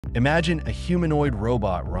Imagine a humanoid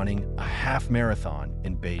robot running a half marathon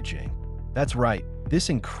in Beijing. That's right, this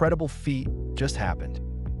incredible feat just happened.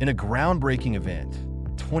 In a groundbreaking event,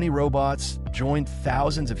 20 robots joined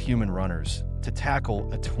thousands of human runners to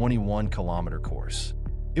tackle a 21-kilometer course.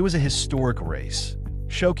 It was a historic race,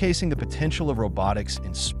 showcasing the potential of robotics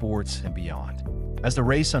in sports and beyond. As the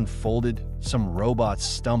race unfolded, some robots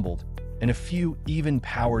stumbled, and a few even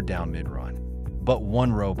powered down mid-run. But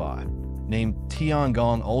one robot, named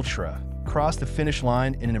Tiangong Ultra, crossed the finish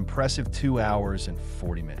line in an impressive 2 hours and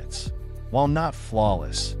 40 minutes. While not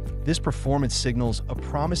flawless, this performance signals a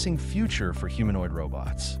promising future for humanoid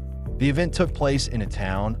robots. The event took place in a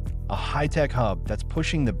town, a high-tech hub that's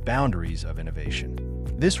pushing the boundaries of innovation.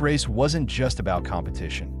 This race wasn't just about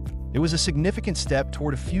competition. It was a significant step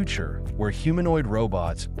toward a future where humanoid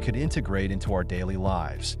robots could integrate into our daily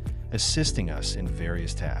lives, assisting us in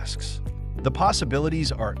various tasks. The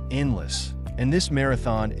possibilities are endless, and this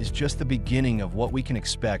marathon is just the beginning of what we can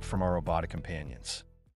expect from our robotic companions.